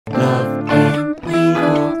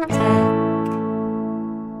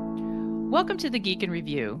Welcome to the Geek in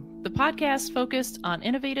Review, the podcast focused on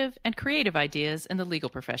innovative and creative ideas in the legal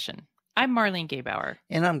profession. I'm Marlene Gebauer.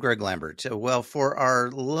 And I'm Greg Lambert. Well, for our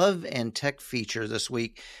Love and Tech feature this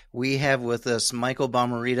week, we have with us Michael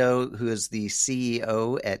Bommarito, who is the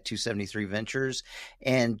CEO at 273 Ventures,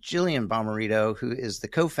 and Jillian Bommarito, who is the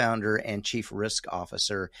co-founder and chief risk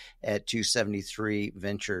officer at 273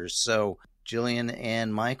 Ventures. So, Jillian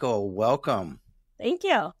and Michael, welcome. Thank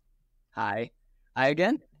you. Hi. Hi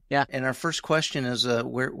again. Yeah. And our first question is,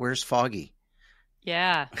 where's Foggy?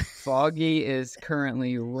 Yeah. Foggy is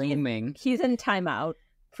currently rooming. He's in timeout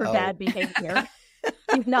for bad behavior.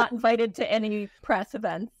 He's not invited to any press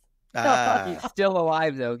events. He's still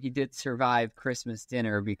alive, though. He did survive Christmas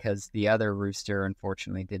dinner because the other rooster,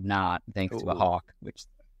 unfortunately, did not, thanks to a hawk, which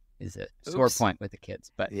is a sore point with the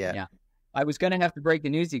kids. But yeah. I was going to have to break the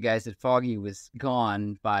news to you guys that Foggy was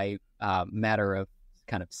gone by matter of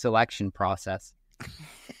kind of selection process.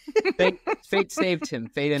 Fate saved him.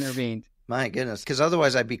 Fate intervened. My goodness, because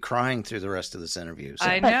otherwise I'd be crying through the rest of this interview. So.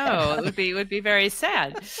 I know. It would be very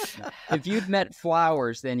sad. If you'd met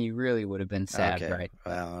Flowers, then you really would have been sad, okay. right?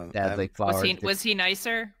 Well, Sadly, Flowers. Was he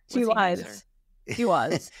nicer? He was. He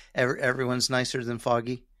was. Everyone's nicer than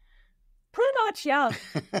Foggy? Pretty much, yeah.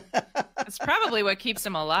 That's probably what keeps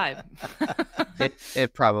him alive.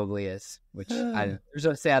 It probably is, which there's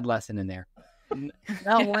a sad lesson in there.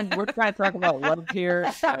 No, we're trying to talk about love here.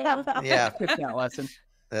 Yeah. Skip that lesson.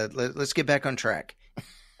 Let's get back on track.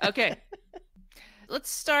 Okay. Let's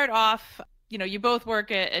start off. You both work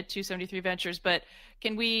at 273 Ventures, but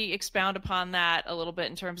can we expound upon that a little bit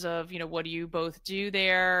in terms of, what do you both do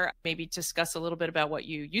there? Maybe discuss a little bit about what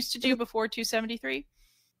you used to do before 273?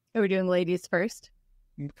 Are we doing ladies first?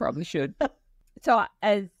 You probably should. So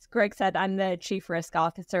as Greg said, I'm the chief risk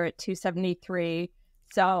officer at 273.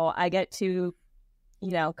 So I get to,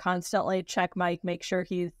 constantly check Mike, make sure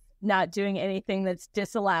he's not doing anything that's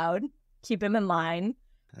disallowed, keep him in line.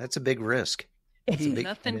 That's a big risk.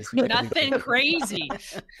 Nothing crazy.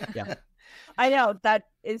 Yeah. I know that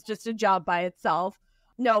is just a job by itself.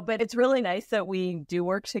 No, but it's really nice that we do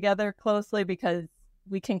work together closely because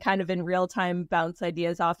we can kind of in real time bounce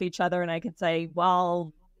ideas off each other. And I could say,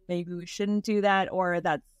 well, maybe we shouldn't do that. Or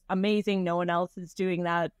that's amazing. No one else is doing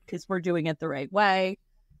that because we're doing it the right way.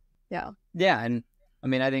 Yeah. Yeah. And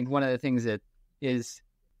I think one of the things that is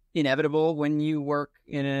inevitable when you work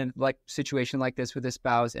in a situation like this with a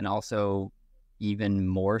spouse, and also even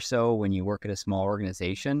more so when you work at a small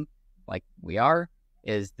organization like we are,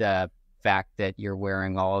 is the fact that you're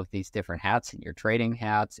wearing all of these different hats, and you're trading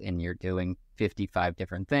hats, and you're doing 55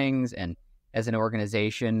 different things. And as an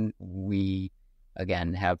organization, we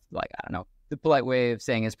again have the polite way of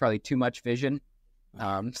saying is probably too much vision.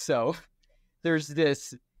 So there's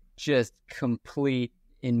this just complete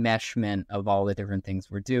enmeshment of all the different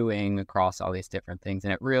things we're doing across all these different things.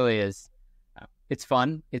 And it really is, it's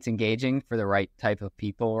fun. It's engaging for the right type of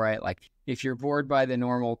people, right? Like if you're bored by the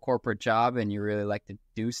normal corporate job and you really like to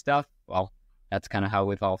do stuff, well, that's kind of how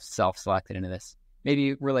we've all self-selected into this.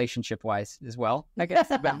 Maybe relationship-wise as well, I guess,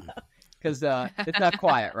 because it's not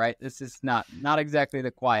quiet, right? This is not exactly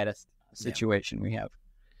the quietest situation we have.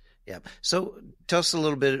 Yeah. So tell us a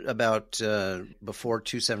little bit about before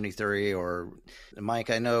 273, or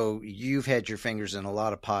Mike, I know you've had your fingers in a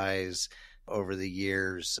lot of pies over the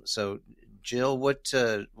years. So Jill, what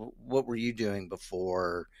were you doing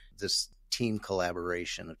before this team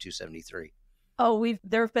collaboration of 273? Oh,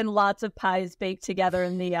 there have been lots of pies baked together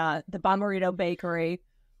in the Bommarito bakery.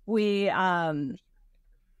 We, there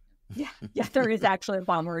is actually a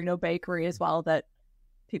Bommarito bakery as well that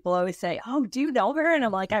people always say, oh, do you know her? And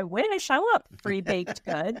I'm like, I wish. I want free baked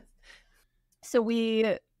goods. So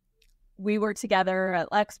we were together at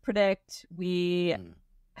LexPredict. We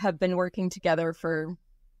have been working together for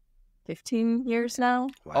 15 years now.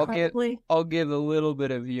 Wow. I'll give a little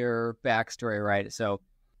bit of your backstory, right? So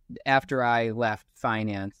after I left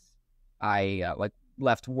finance, I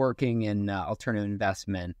left working in alternative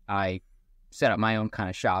investment. I set up my own kind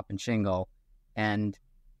of shop in Shingle, and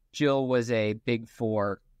Jill was a Big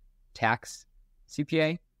Four tax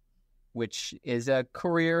CPA, which is a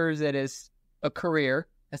career that is a career.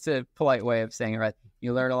 That's a polite way of saying it, right?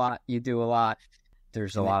 You learn a lot, you do a lot.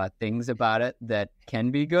 There's a lot of things about it that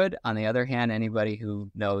can be good. On the other hand, anybody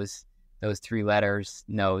who knows those three letters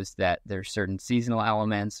knows that there's certain seasonal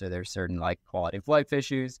elements, or there's certain quality of life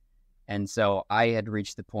issues. And so I had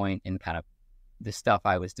reached the point in kind of the stuff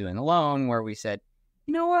I was doing alone where we said,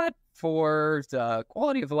 you know what, for the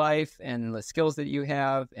quality of life and the skills that you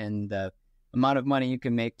have and the amount of money you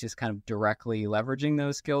can make just kind of directly leveraging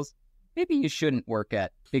those skills, maybe you shouldn't work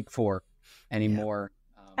at Big Four anymore.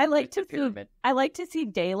 I like to see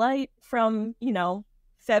daylight from,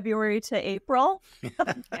 February to April.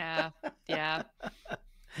 Yeah.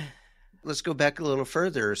 Let's go back a little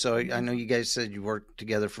further. So I know you guys said you worked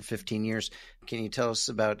together for 15 years. Can you tell us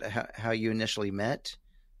about how you initially met?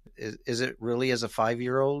 Is it really as a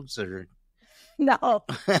 5-year-old or? No.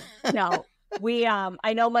 We,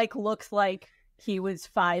 I know Mike looks like he was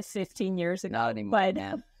 15 years ago. Not anymore,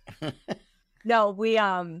 man. No,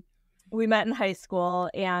 we met in high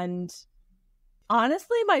school, and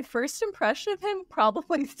honestly, my first impression of him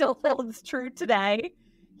probably still holds true today.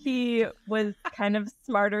 He was kind of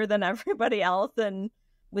smarter than everybody else and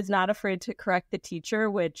was not afraid to correct the teacher,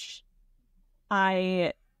 which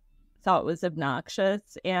I thought was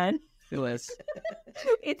obnoxious. And Still is.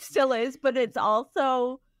 it still is, but it's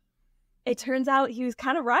also, it turns out he was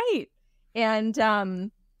kind of right. And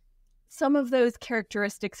some of those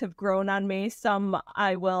characteristics have grown on me. Some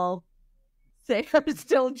I will say are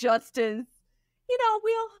still just as,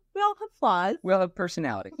 we all have flaws. We all have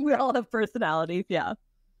personalities. We all have personalities, yeah.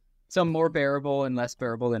 Some more bearable and less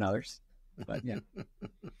bearable than others. But yeah.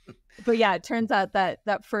 But yeah, it turns out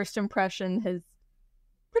that first impression has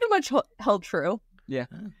pretty much held true. Yeah.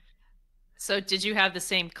 So did you have the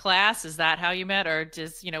same class? Is that how you met? Or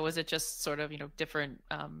was it just sort of, different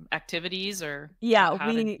activities or? Yeah,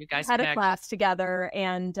 how did you guys had connect? a class together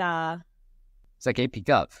and It's like AP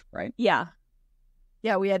Gov, right? yeah.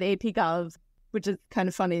 Yeah, we had AP Gov, which is kind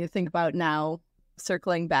of funny to think about now,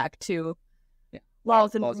 circling back to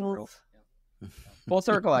laws and rules. Yeah. Full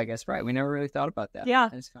circle, I guess, right? We never really thought about that. Yeah.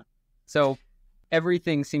 That's fun. So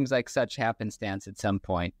everything seems like such happenstance at some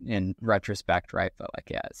point in retrospect, right? But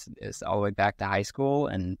it's all the way back to high school,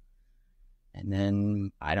 and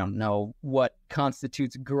then I don't know what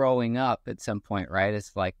constitutes growing up at some point, right?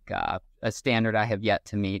 It's like a standard I have yet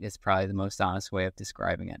to meet is probably the most honest way of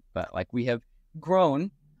describing it. But we have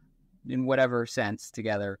grown in whatever sense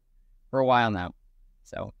together for a while now.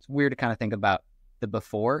 So it's weird to kind of think about the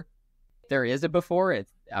before. There is a before.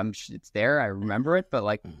 It's there. I remember it,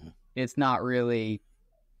 but it's not really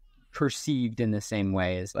perceived in the same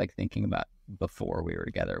way as thinking about before we were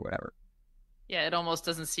together or whatever. Yeah, it almost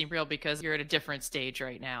doesn't seem real because you're at a different stage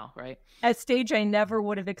right now, right? A stage I never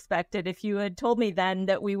would have expected. If you had told me then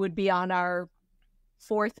that we would be on our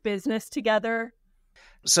 4th business together.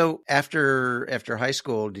 So after high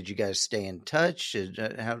school, did you guys stay in touch?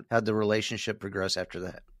 How'd the relationship progress after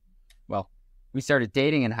that? Well, we started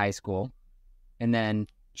dating in high school, and then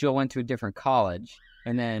Jill went to a different college,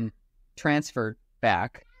 and then transferred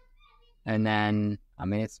back, and then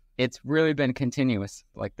it's really been continuous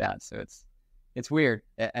like that. So it's weird.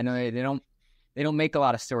 I know they don't make a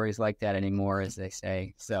lot of stories like that anymore, as they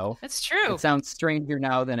say. So that's true. It sounds stranger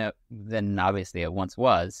now than obviously it once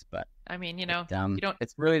was, but you don't.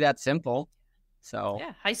 It's really that simple. So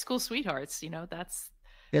yeah, high school sweethearts. That's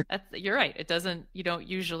you're right. It doesn't. You don't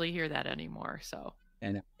usually hear that anymore. So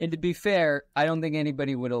and to be fair, I don't think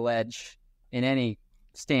anybody would allege in any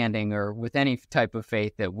standing or with any type of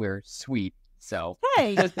faith that we're sweet. So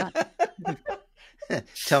hey,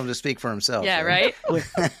 tell him to speak for himself. Yeah, right.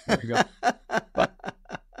 There you go.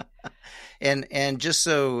 And just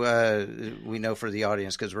so we know for the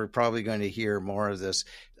audience, because we're probably going to hear more of this,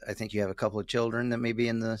 I think you have a couple of children that may be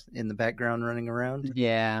in the background running around.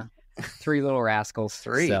 Yeah, 3 little rascals.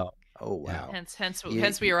 3. So, oh wow. Hence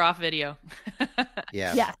we were off video.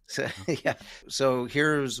 Yeah. Yeah. So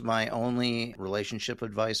here's my only relationship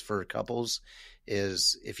advice for couples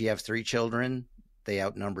is if you have 3 children, they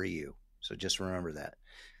outnumber you. So just remember that.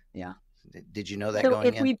 Yeah. Did you know that so going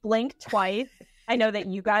if in? we blink twice, I know that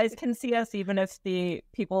you guys can see us, even if the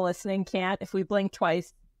people listening can't. If we blink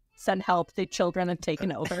twice, send help. The children have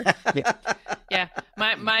taken over. Yeah.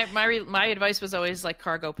 My advice was always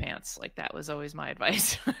cargo pants. That was always my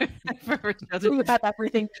advice. You have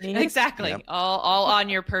everything you need. Exactly. Yep. All on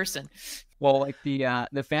your person. Well,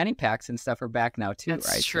 the fanny packs and stuff are back now too,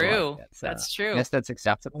 that's right? True. So that's true. I guess that's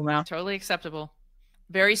acceptable now. Totally acceptable.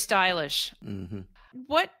 Very stylish. Mm-hmm.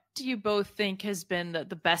 What do you both think has been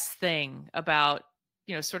the best thing about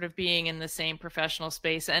sort of being in the same professional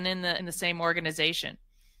space and in the same organization?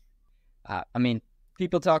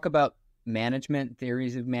 People talk about management,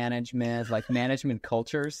 theories of management, management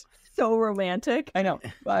cultures. So romantic. I know.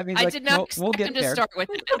 I did not expect him to start with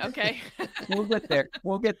it. Okay. We'll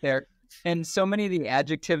get there. And so many of the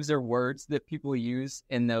adjectives or words that people use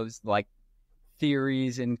in those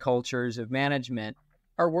theories and cultures of management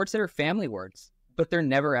are words that are family words, but they're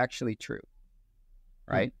never actually true.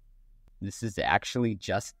 Right? This is actually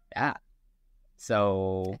just that.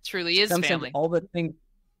 So it truly is family. All the things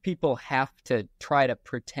people have to try to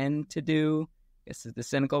pretend to do, this is the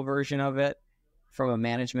cynical version of it, from a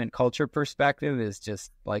management culture perspective is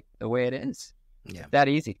just like the way it is. Yeah. That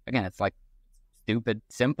easy. Again, it's like stupid,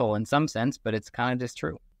 simple in some sense, but it's kind of just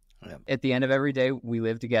true. Yeah. At the end of every day, we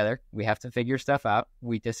live together. We have to figure stuff out.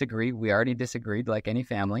 We disagree. We already disagreed like any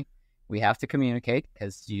family. We have to communicate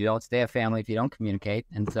because you don't stay a family if you don't communicate.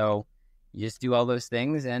 And so you just do all those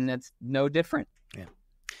things and it's no different. Yeah.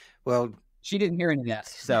 Well, she didn't hear any of that.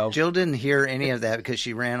 So Jill didn't hear any of that because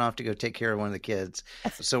she ran off to go take care of one of the kids.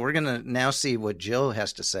 So we're going to now see what Jill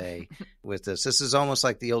has to say with this. This is almost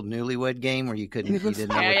like the old Newlywed Game where you didn't know what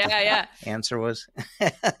the answer was.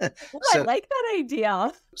 I like that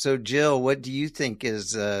idea. So Jill, what do you think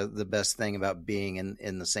is the best thing about being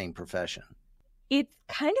in the same profession? It's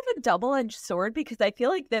kind of a double-edged sword because I feel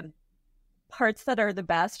like the parts that are the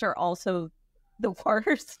best are also the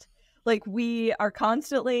worst. Like, we are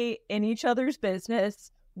constantly in each other's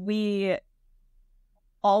business. We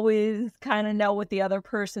always kind of know what the other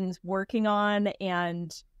person's working on.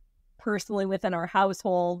 And personally within our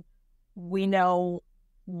household, we know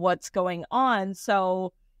what's going on.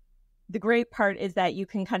 So the great part is that you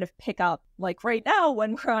can kind of pick up, like right now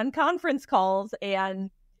when we're on conference calls and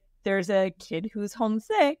there's a kid who's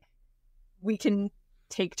homesick, we can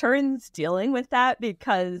take turns dealing with that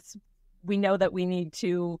because we know that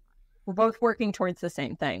we're both working towards the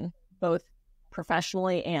same thing, both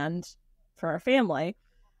professionally and for our family.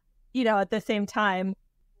 You know, at the same time,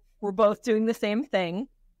 we're both doing the same thing.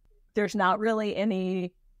 There's not really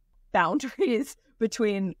any boundaries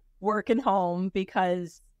between work and home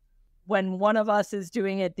because when one of us is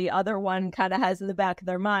doing it, the other one kind of has in the back of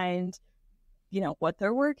their mind, you know, what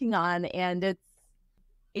they're working on. And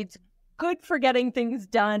it's good for getting things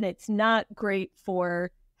done. It's not great for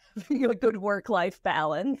a good work-life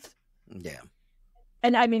balance. Yeah.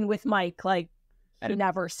 And I mean, with Mike, like, he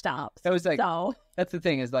never stops. That was like, so that's the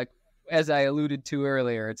thing is like, as I alluded to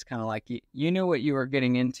earlier, it's kind of like you knew what you were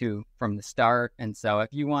getting into from the start. And so if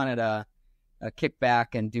you wanted a kick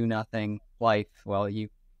back and do nothing life, well, you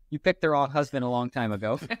picked the wrong husband a long time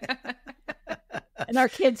ago. And our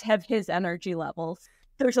kids have his energy levels.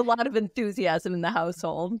 There's a lot of enthusiasm in the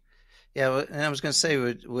household. Yeah. And I was going to say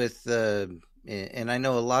with and I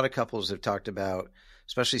know a lot of couples have talked about,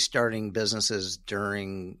 especially starting businesses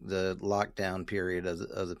during the lockdown period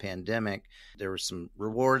of the pandemic. There were some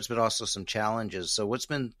rewards, but also some challenges. So what's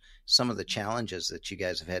been some of the challenges that you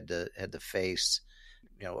guys have had to face,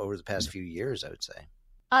 you know, over the past few years, I would say?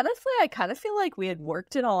 Honestly, I kind of feel like we had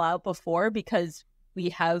worked it all out before because we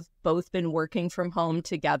have both been working from home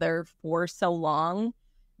together for so long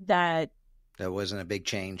that wasn't a big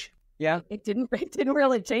change. Yeah. It didn't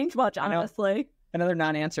really change much, honestly. Another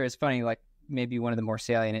non-answer is funny, like, maybe one of the more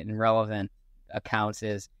salient and relevant accounts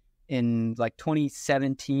is in like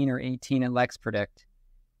 2017 or 18 at LexPredict,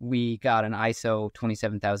 we got an ISO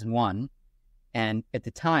 27001. And at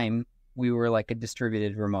the time, we were like a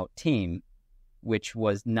distributed remote team, which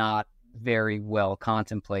was not very well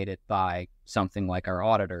contemplated by something like our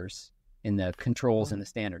auditors in the controls and the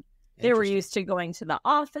standard. They were used to going to the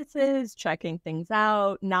offices, checking things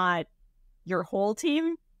out, not your whole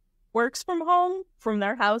team works from home, from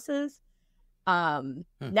their houses.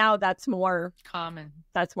 Now that's more common.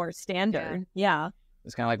 That's more standard. Yeah.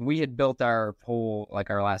 It's kind of like we had built our whole, like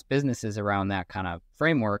our last businesses around that kind of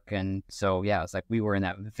framework. And so, yeah, it's like we were in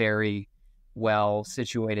that very well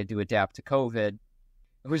situated to adapt to COVID.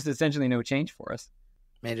 It was essentially no change for us.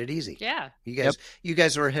 Made it easy. Yeah. You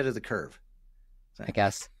guys were ahead of the curve. So. I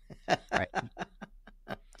guess. Right.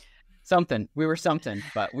 We were something,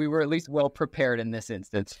 but we were at least well prepared in this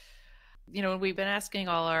instance. You know, we've been asking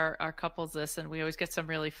all our couples this, and we always get some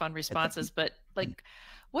really fun responses, but like,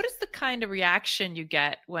 what is the kind of reaction you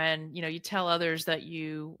get when, you know, you tell others that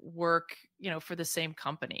you work, you know, for the same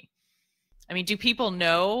company? I mean, do people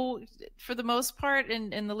know for the most part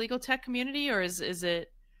in the legal tech community, or is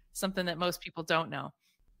it something that most people don't know?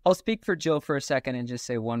 I'll speak for Jill for a second and just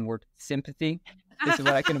say one word: sympathy. This is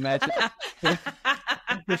what I can imagine.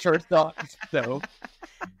 The first thought. So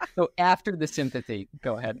after the sympathy,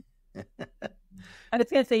 go ahead. I was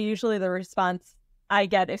going to say, usually the response I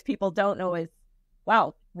get if people don't know is,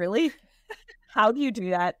 wow, really? How do you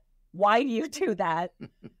do that? Why do you do that?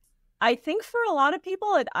 I think for a lot of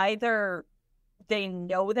people, it either they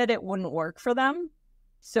know that it wouldn't work for them,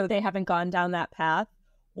 so they haven't gone down that path,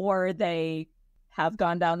 or they have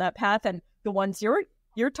gone down that path, and the ones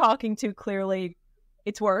you're talking to, clearly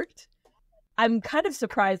it's worked. I'm kind of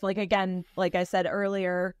surprised. Like, again, like I said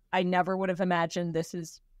earlier, I never would have imagined this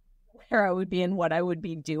is where I would be and what I would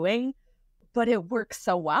be doing, but it works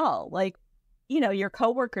so well. Like, you know, your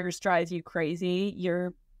coworkers drive you crazy.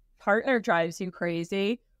 Your partner drives you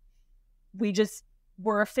crazy. We just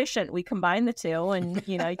we're efficient. We combine the two, and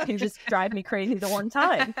you can just drive me crazy the one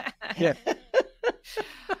time. Yeah.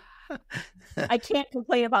 I can't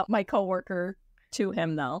complain about my coworker to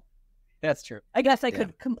him, though. That's true. I guess I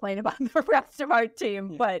could complain about the rest of our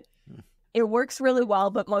team, but it works really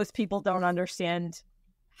well. But most people don't understand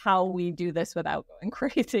how we do this without going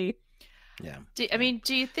crazy. Yeah.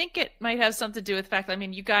 Do you think it might have something to do with the fact that,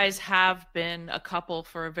 you guys have been a couple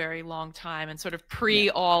for a very long time and sort of pre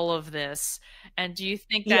all of this. And do you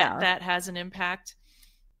think that that has an impact?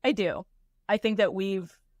 I do. I think that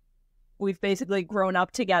we've basically grown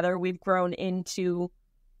up together. We've grown into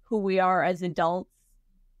who we are as adults,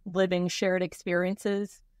 living shared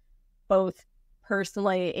experiences, both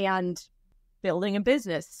personally and building a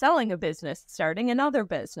business, selling a business, starting another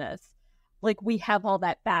business. Like, we have all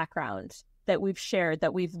that background that we've shared,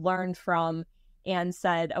 that we've learned from, and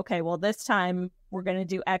said, okay, well, this time we're going to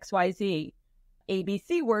do X, Y, Z.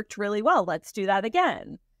 ABC worked really well. Let's do that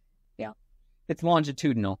again. Yeah. It's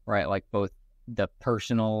longitudinal, right? Like, both the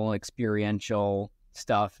personal, experiential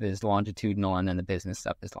stuff is longitudinal, and then the business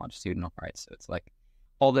stuff is longitudinal, right? So it's like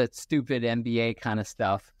all that stupid MBA kind of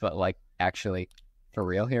stuff, but like actually for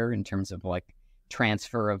real here in terms of like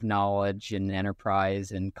transfer of knowledge and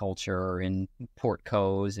enterprise and culture and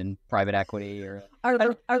portcos and private equity. Or are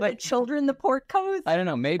the children the portcos? I don't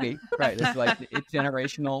know, maybe. Right. It's like it's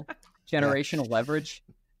generational leverage.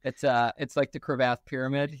 It's like the Cravath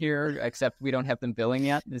pyramid here, except we don't have them billing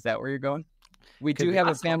yet. Is that where you're going? We do have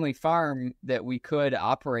a family farm that we could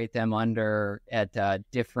operate them under at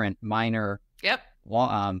different minor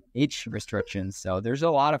age restrictions. So there's a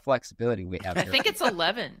lot of flexibility we have. I think it's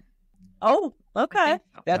 11. Oh, okay.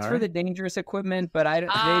 That's for the dangerous equipment, but they don't.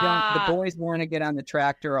 The boys want to get on the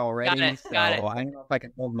tractor already. Got it. I don't know if I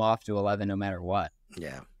can hold them off to 11 no matter what.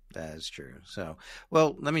 Yeah, that is true. So,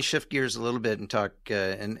 well, let me shift gears a little bit and talk.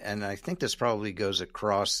 And I think this probably goes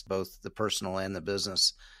across both the personal and the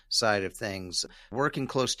business side of things. Working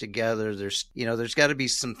close together, there's got to be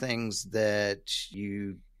some things that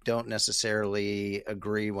you don't necessarily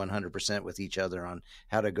agree 100% with each other on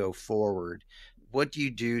how to go forward. What do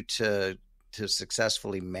you do to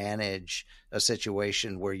successfully manage a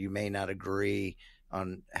situation where you may not agree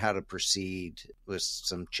on how to proceed with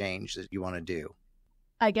some change that you want to do?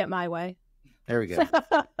 I get my way. There we go.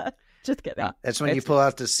 Just kidding. That's when you pull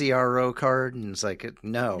out the CRO card and it's like,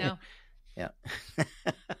 no. Yeah.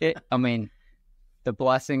 The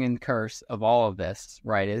blessing and curse of all of this,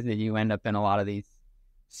 right, is that you end up in a lot of these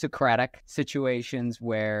Socratic situations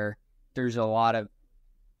where there's a lot of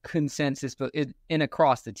consensus, but in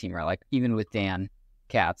across the team, right? Like even with Dan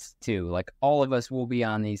Katz too, like all of us will be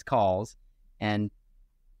on these calls and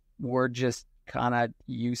we're just kind of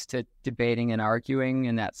used to debating and arguing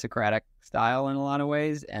in that Socratic style in a lot of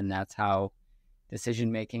ways, and that's how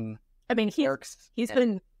decision making works. He's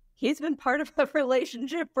been part of a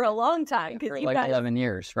relationship for a long time, for like 11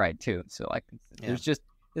 years, right? Too. So like there's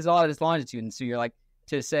a lot of this longitude, and so you're like,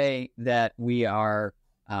 to say that we are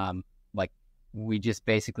we just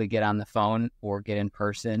basically get on the phone or get in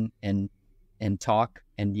person and talk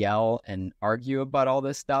and yell and argue about all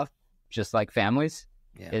this stuff, just like families,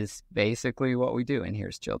 is basically what we do. And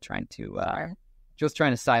here's Jill trying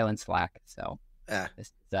to silence Slack. So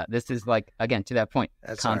this is like, again, to that point,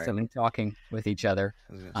 constantly talking with each other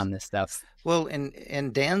on this stuff. Well,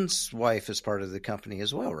 and Dan's wife is part of the company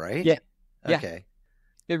as well, right? Yeah. Okay.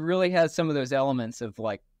 It really has some of those elements of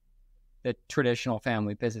like the traditional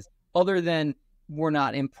family business. Other than we're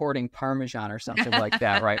not importing Parmesan or something like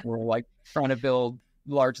that, right? We're like trying to build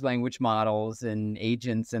large language models and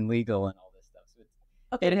agents and legal and all this stuff.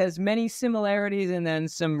 So it has many similarities and then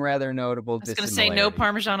some rather notable dissimilarities. I was going to say no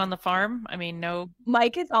Parmesan on the farm. No.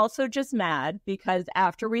 Mike is also just mad because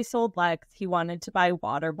after we sold Lex, he wanted to buy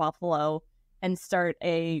Water Buffalo and start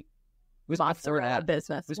a mozzarella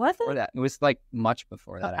business. It was like much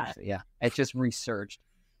before that, actually. Yeah. It just resurged.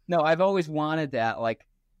 No, I've always wanted that, like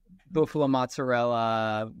buffalo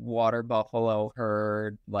mozzarella, water buffalo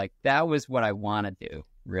herd. Like that was what I want to do,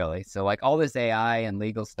 really. So like all this AI and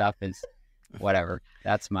legal stuff is whatever.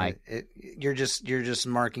 That's my. You're just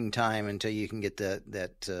marking time until you can get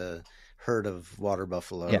that herd of water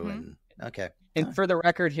buffalo. Yeah. And okay. And for the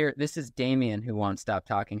record here, this is Damien who won't stop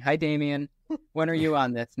talking. Hi, Damien. When are you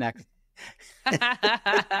on this next? Well,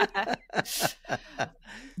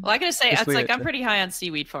 I gotta say, it's like I'm pretty high on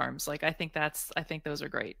seaweed farms. Like I think those are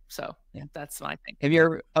great. So that's my thing. Have you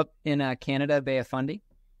ever up in Canada, Bay of Fundy?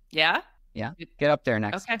 Yeah. Get up there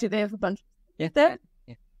next. Okay. Do they have a bunch? Yeah. There?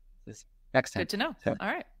 Yeah. Next time. Good to know. So. All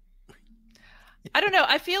right. I don't know.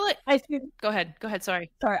 I feel it. Go ahead.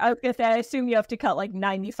 Sorry. I was gonna say, I assume you have to cut like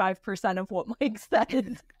 95% of what Mike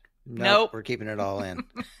said. Nope. We're keeping it all in.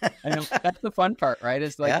 I know that's the fun part, right?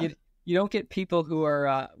 It's like Yeah. you don't get people who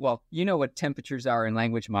are well, you know what temperatures are in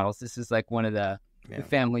language models. This is like one of the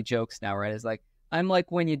family jokes now, right? It's like, I'm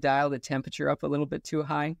like when you dial the temperature up a little bit too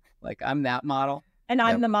high. Like I'm that model. And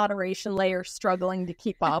I'm the moderation layer struggling to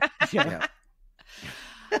keep up. Yeah.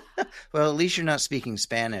 Well, at least you're not speaking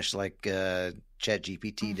Spanish like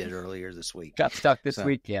ChatGPT did earlier this week. Got stuck this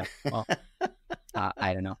week, yeah. Well,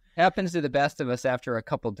 I don't know. Happens to the best of us after a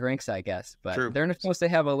couple drinks, I guess. But True. They're supposed to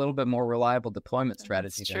have a little bit more reliable deployment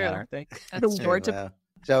strategy than that, aren't they? That's true. Well,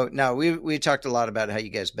 so now we talked a lot about how you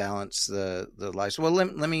guys balance the lives. Well,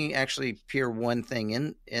 let me actually peer one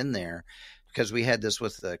thing in there, because we had this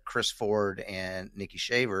with Chris Ford and Nikki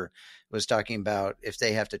Shaver was talking about if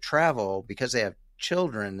they have to travel because they have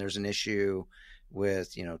children, there's an issue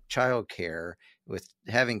with, childcare. With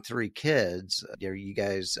having 3 kids, you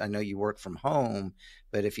guys, I know you work from home,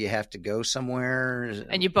 but if you have to go somewhere,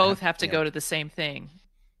 and you both have to go to the same thing,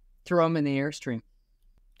 throw them in the Airstream.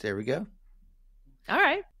 There we go. All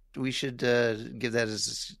right. We should give that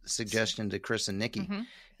as a suggestion to Chris and Nikki. Mm-hmm.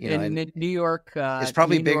 In New York, it's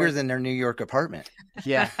probably bigger than their New York apartment.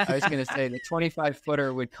 Yeah, I was going to say the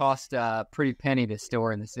 25-footer would cost a pretty penny to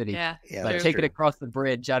store in the city. Yeah, but take it across the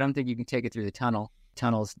bridge. I don't think you can take it through the tunnel.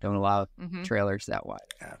 Tunnels don't allow trailers that wide.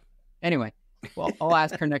 Yeah. Anyway, well, I'll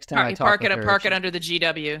ask her next time I talk park with her. Park it under the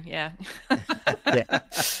GW. Yeah. Yeah.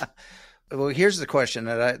 Well, here's the question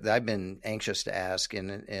that I've been anxious to ask, and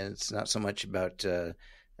it's not so much about the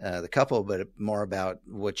couple, but more about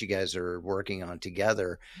what you guys are working on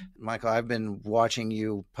together. Michael, I've been watching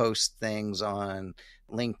you post things on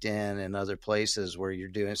LinkedIn and other places where you're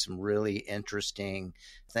doing some really interesting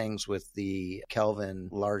things with the Kelvin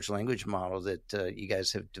large language model that you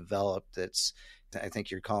guys have developed. I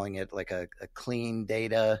think you're calling it like a clean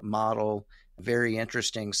data model. Very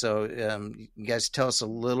interesting. So you guys tell us a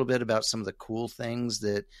little bit about some of the cool things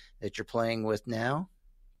that you're playing with now.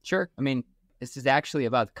 Sure. I mean, this is actually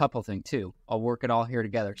about the couple thing too. I'll work it all here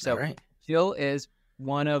together. So Jill is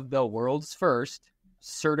one of the world's first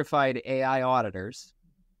certified AI auditors,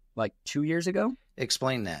 like 2 years ago.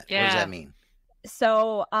 Explain that. Yeah. What does that mean?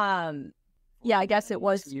 So, I guess it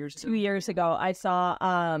was 2 years ago. I saw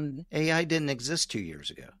AI didn't exist 2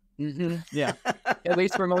 years ago. Mm-hmm. Yeah. At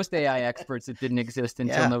least for most AI experts, it didn't exist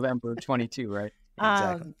until November 22, right?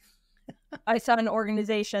 Exactly. I saw an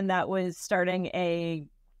organization that was starting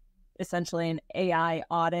essentially an AI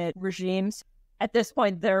audit regimes. At this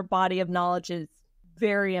point, their body of knowledge is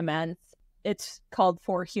very immense. It's called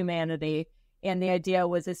For Humanity. And the idea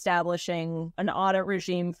was establishing an audit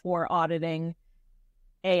regime for auditing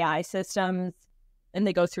AI systems. And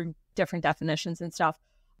they go through different definitions and stuff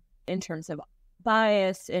in terms of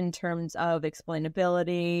bias, in terms of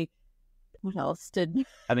explainability. What else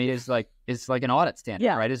I mean, it's like an audit standard,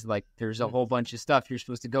 right? It's like there's a whole bunch of stuff you're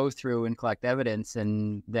supposed to go through and collect evidence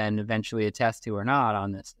and then eventually attest to or not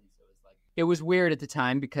on this. It was weird at the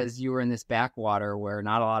time because you were in this backwater where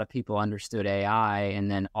not a lot of people understood AI, and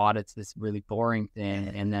then audit's this really boring thing.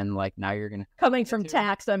 And then now you're going to... Coming from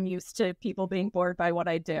tax, I'm used to people being bored by what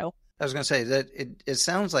I do. I was going to say that it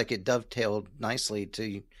sounds like it dovetailed nicely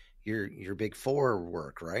to your Big Four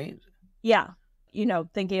work, right? Yeah.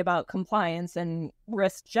 Thinking about compliance and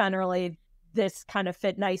risk generally, this kind of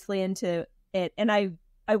fit nicely into it. And I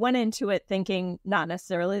went into it thinking not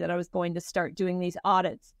necessarily that I was going to start doing these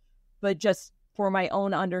audits, but just for my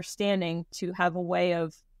own understanding to have a way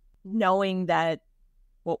of knowing that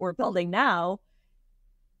what we're building now,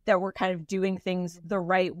 that we're kind of doing things the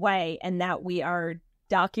right way and that we are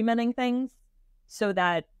documenting things so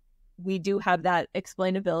that we do have that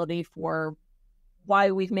explainability for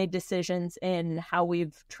why we've made decisions in how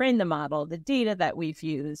we've trained the model, the data that we've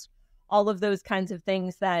used, all of those kinds of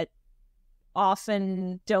things that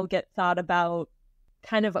often don't get thought about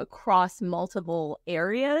kind of across multiple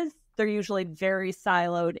areas. They're usually very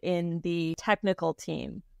siloed in the technical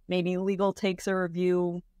team. Maybe legal takes a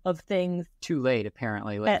review of things. Too late,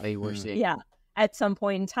 apparently, lately we're seeing. Yeah, at some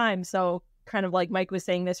point in time. So kind of like Mike was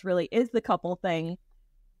saying, this really is the couple thing.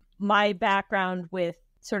 My background with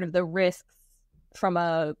sort of the risks from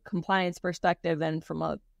a compliance perspective and from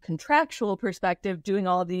a contractual perspective, doing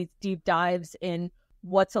all of these deep dives in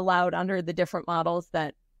what's allowed under the different models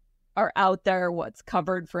that are out there, what's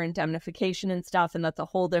covered for indemnification and stuff. And that's a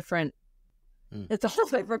whole different, it's a whole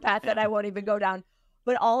different path that I won't even go down.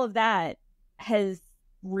 But all of that has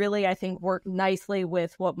really, I think, worked nicely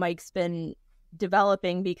with what Mike's been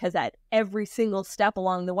developing, because at every single step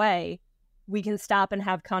along the way, we can stop and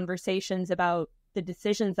have conversations about the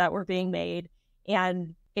decisions that were being made.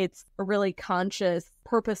 And it's a really conscious,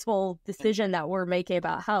 purposeful decision that we're making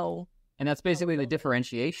about how And that's basically the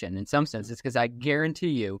differentiation in some sense. It's because I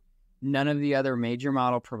guarantee you none of the other major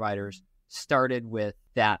model providers started with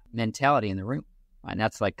that mentality in the room. And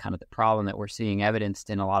that's like kind of the problem that we're seeing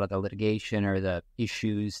evidenced in a lot of the litigation or the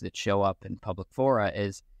issues that show up in public fora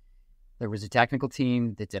is there was a technical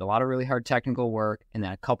team that did a lot of really hard technical work. And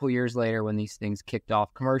then a couple years later, when these things kicked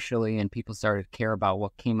off commercially and people started to care about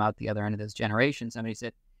what came out the other end of those generations, somebody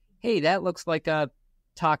said, hey, that looks like a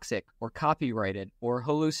toxic or copyrighted or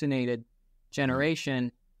hallucinated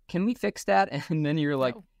generation. Can we fix that? And then you're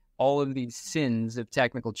like, all of these sins of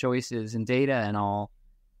technical choices and data and all,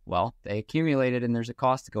 well, they accumulated and there's a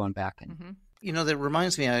cost to going back. And You know, that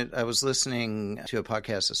reminds me, I was listening to a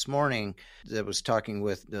podcast this morning that was talking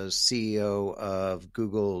with the CEO of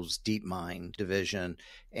Google's DeepMind division.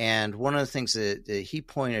 And one of the things that he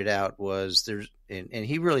pointed out was and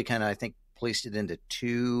he really kind of, I think, placed it into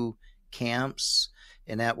two camps.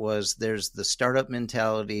 And that was there's the startup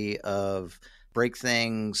mentality of break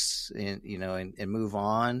things and, and move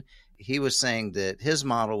on. He was saying that his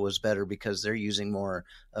model was better because they're using more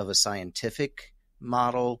of a scientific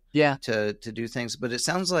model to do things. But it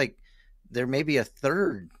sounds like there may be a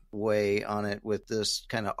third way on it with this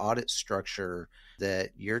kind of audit structure that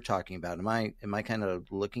you're talking about. Am I kind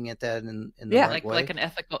of looking at that in the right way? Like an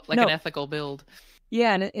ethical build.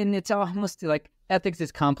 Yeah, and it's almost like ethics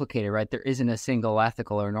is complicated, right? There isn't a single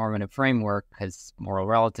ethical or normative framework because moral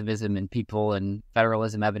relativism and people and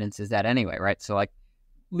federalism evidence is that anyway, right? So like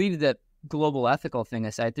leave the global ethical thing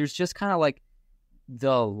aside. There's just kind of like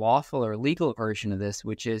the lawful or legal version of this,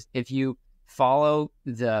 which is if you follow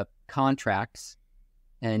the contracts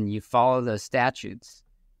and you follow the statutes,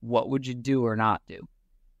 what would you do or not do?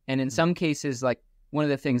 And in some cases, like one of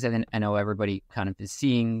the things I know everybody kind of is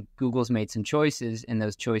seeing, Google's made some choices, and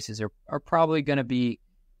those choices are probably going to be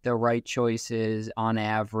the right choices on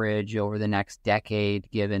average over the next decade,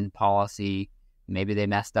 given policy. Maybe they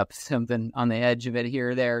messed up something on the edge of it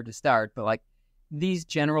here or there to start, but like these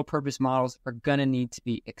general purpose models are going to need to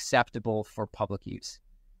be acceptable for public use.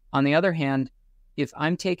 On the other hand, if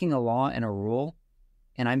I'm taking a law and a rule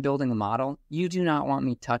and I'm building a model, you do not want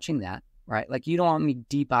me touching that. Right? Like you don't want me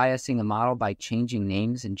de-biasing a model by changing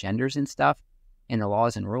names and genders and stuff in the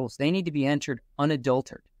laws and rules. They need to be entered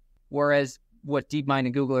unadulterated. Whereas what DeepMind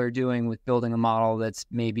and Google are doing with building a model that's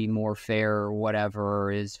maybe more fair or whatever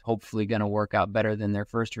is hopefully going to work out better than their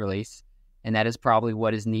first release. And that is probably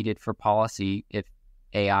what is needed for policy if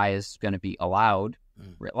AI is going to be allowed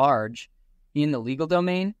writ large. In the legal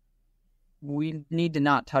domain, we need to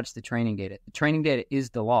not touch the training data. The training data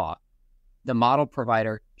is the law. The model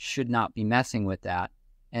provider should not be messing with that.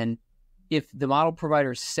 And if the model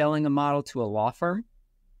provider is selling a model to a law firm,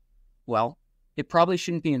 well, it probably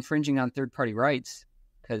shouldn't be infringing on third-party rights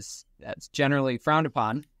because that's generally frowned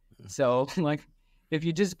upon. So, like, if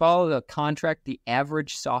you just follow the contract, the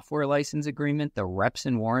average software license agreement, the reps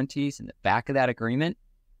and warranties in the back of that agreement,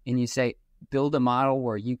 and you say, build a model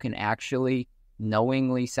where you can actually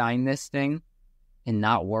knowingly sign this thing and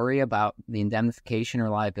not worry about the indemnification or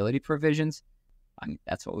liability provisions, I mean,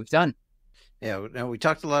 that's what we've done. Yeah, now we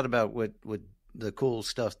talked a lot about what the cool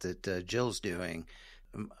stuff that Jill's doing.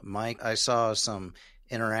 Mike, I saw some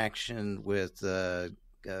interaction with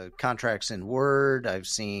contracts in Word. I've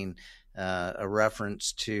seen a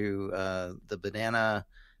reference to the banana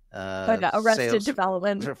Arrested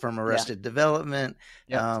Development from Arrested Development.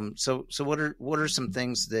 Yep. So what are some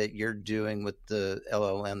things that you're doing with the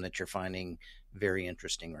LLM that you're finding very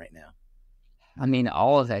interesting right now? I mean,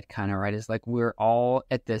 all of that kind of, right, is like we're all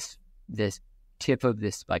at this tip of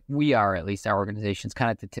this, like we are, at least our organization's kind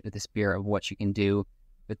of at the tip of the spear of what you can do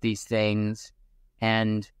with these things.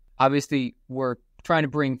 And obviously we're trying to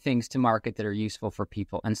bring things to market that are useful for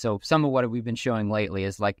people. And so some of what we've been showing lately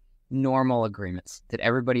is like normal agreements that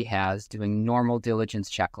everybody has, doing normal diligence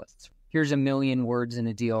checklists. Here's 1 million words in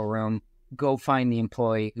a deal room. Go find the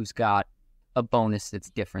employee who's got a bonus that's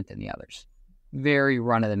different than the others. Very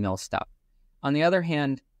run-of-the-mill stuff. On the other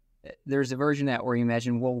hand, there's a version of that where you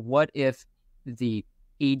imagine, well, what if the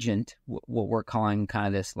agent, what we're calling kind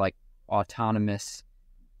of this like autonomous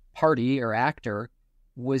party or actor,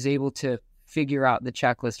 was able to figure out the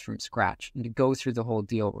checklist from scratch and to go through the whole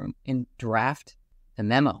deal room and draft the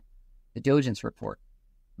memo, the diligence report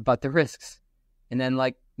about the risks, and then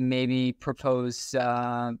like maybe propose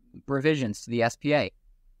revisions to the SPA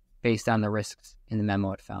based on the risks in the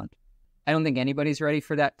memo it found. I don't think anybody's ready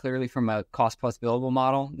for that. Clearly, from a cost plus billable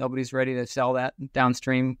model, nobody's ready to sell that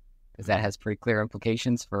downstream because that has pretty clear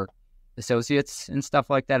implications for associates and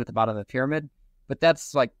stuff like that at the bottom of the pyramid. But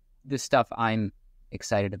that's like the stuff I'm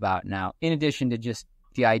excited about now, in addition to just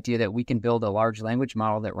the idea that we can build a large language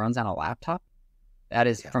model that runs on a laptop That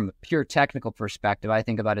is from a pure technical perspective. I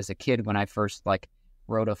think about as a kid when I first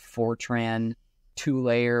wrote a Fortran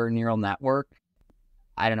 2-layer neural network.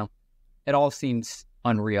 I don't know. It all seems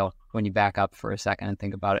unreal when you back up for a second and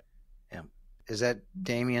think about it. Yeah. Is that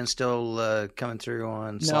Damien still coming through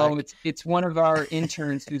on Slack? No, it's one of our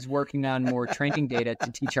interns who's working on more training data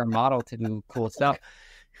to teach our model to do cool stuff.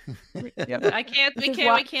 Yep. We can't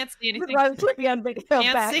see anything. I was looking on video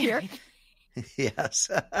back here. Yes.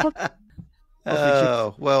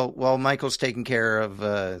 Oh, well, while Michael's taking care of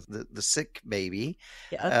the sick baby.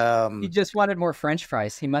 Yeah. He just wanted more French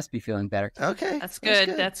fries. He must be feeling better. Okay. That's good.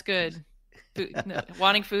 That's good.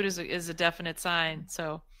 Wanting food is a definite sign.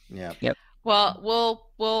 So yeah. Yep. Well,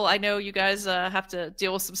 I know you guys have to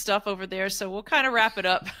deal with some stuff over there, so we'll kind of wrap it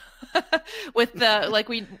up with the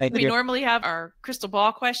we normally have our crystal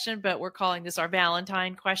ball question, but we're calling this our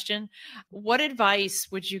Valentine question. What advice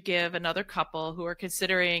would you give another couple who are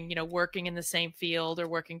considering, working in the same field or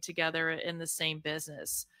working together in the same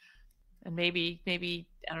business? And maybe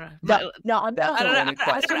I don't know. No,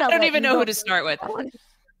 I don't even know who to start with.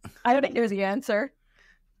 I don't think there's the answer.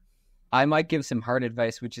 I might give some hard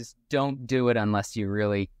advice, which is don't do it unless you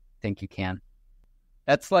really think you can.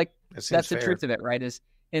 That's the truth of it, right?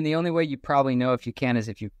 And the only way you probably know if you can is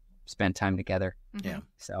if you spend time together. Yeah.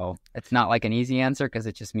 So it's not like an easy answer because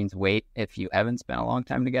it just means wait if you haven't spent a long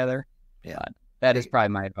time together. Yeah. But that is probably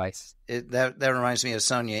my advice. That reminds me of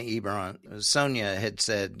Sonia Ebron. Sonia had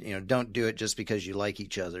said, don't do it just because you like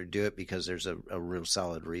each other. Do it because there's a real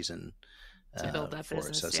solid reason to build that for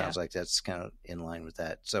business, it. So it sounds like that's kind of in line with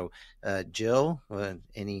that. So, Jill,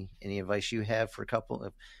 any advice you have for a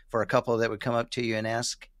couple that would come up to you and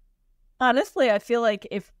ask? Honestly, I feel like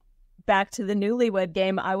if back to the newlywed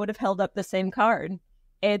game, I would have held up the same card.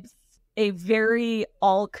 It's a very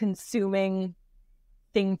all-consuming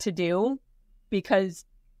thing to do because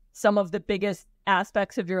some of the biggest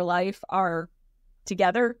aspects of your life are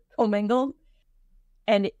together, commingled.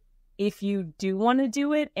 And if you do want to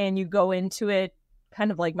do it and you go into it,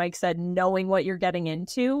 kind of like Mike said, knowing what you're getting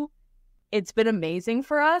into, it's been amazing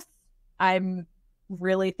for us. I'm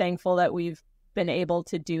really thankful that we've been able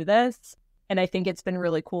to do this. And I think it's been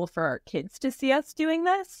really cool for our kids to see us doing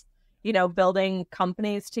this, building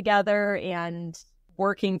companies together and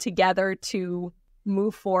working together to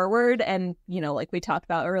move forward. And, like we talked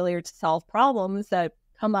about earlier, to solve problems that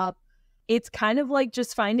come up. It's kind of like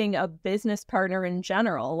just finding a business partner in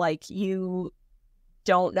general. Like you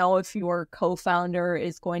don't know if your co-founder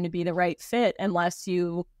is going to be the right fit unless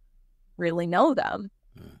you really know them.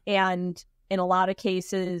 And in a lot of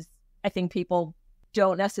cases, I think people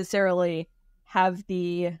don't necessarily have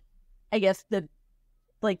they're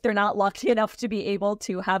not lucky enough to be able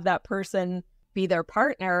to have that person be their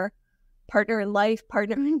partner in life,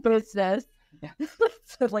 partner in business. Yeah.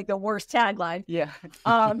 It's like the worst tagline. Yeah.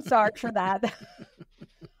 Sorry for that.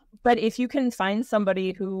 But if you can find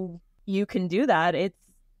somebody who you can do that, it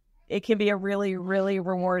can be a really, really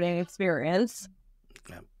rewarding experience.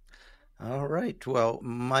 Yeah. All right. Well,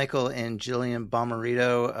 Michael and Jillian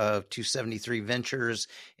Bommarito of 273 Ventures,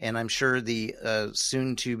 and I'm sure the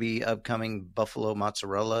soon-to-be upcoming Buffalo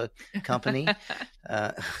Mozzarella Company.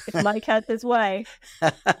 If Mike has his way.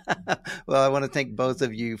 Well, I want to thank both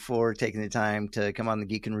of you for taking the time to come on the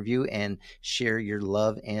Geek in Review and share your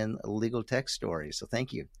love and legal tech stories. So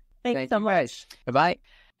thank you. Thanks so much. Bye-bye.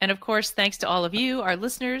 And of course, thanks to all of you, our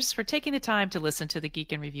listeners, for taking the time to listen to the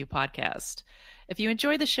Geek in Review podcast. If you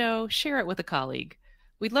enjoy the show, share it with a colleague.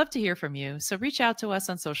 We'd love to hear from you, so reach out to us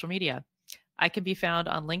on social media. I can be found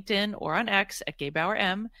on LinkedIn or on X at Gebauer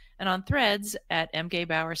M and on Threads at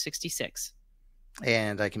mgebauer66.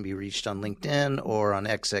 And I can be reached on LinkedIn or on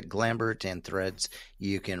X at Lambert, and Threads.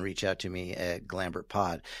 You can reach out to me at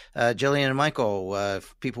GlambertPod. Jillian and Michael,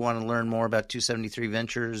 if people want to learn more about 273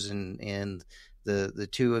 Ventures and the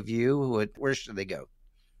two of you, where should they go?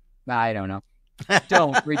 I don't know.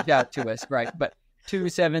 Don't reach out to us, right? But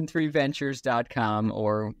 273ventures.com,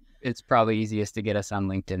 or it's probably easiest to get us on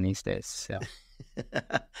LinkedIn these days. So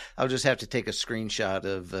I'll just have to take a screenshot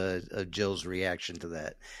of Jill's reaction to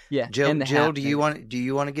that. Yeah, Jill, do you want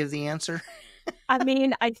to give the answer? I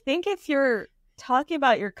mean, I think if you're talking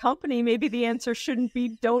about your company, maybe the answer shouldn't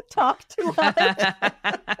be don't talk to us.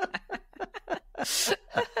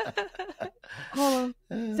 So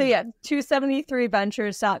yeah,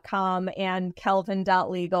 273ventures.com and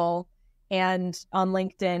kelvin.legal. And on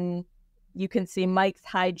LinkedIn, you can see Mike's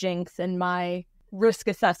hijinks and my risk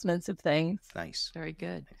assessments of things. Nice. Very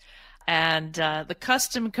good. And the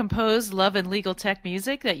custom composed love and legal tech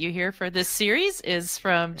music that you hear for this series is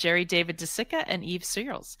from Jerry David DeSica and Eve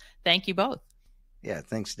Searles. Thank you both. Yeah,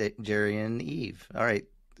 thanks, Jerry and Eve. All right.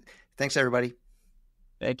 Thanks, everybody.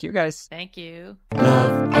 Thank you, guys. Thank you.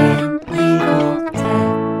 Love and Legal.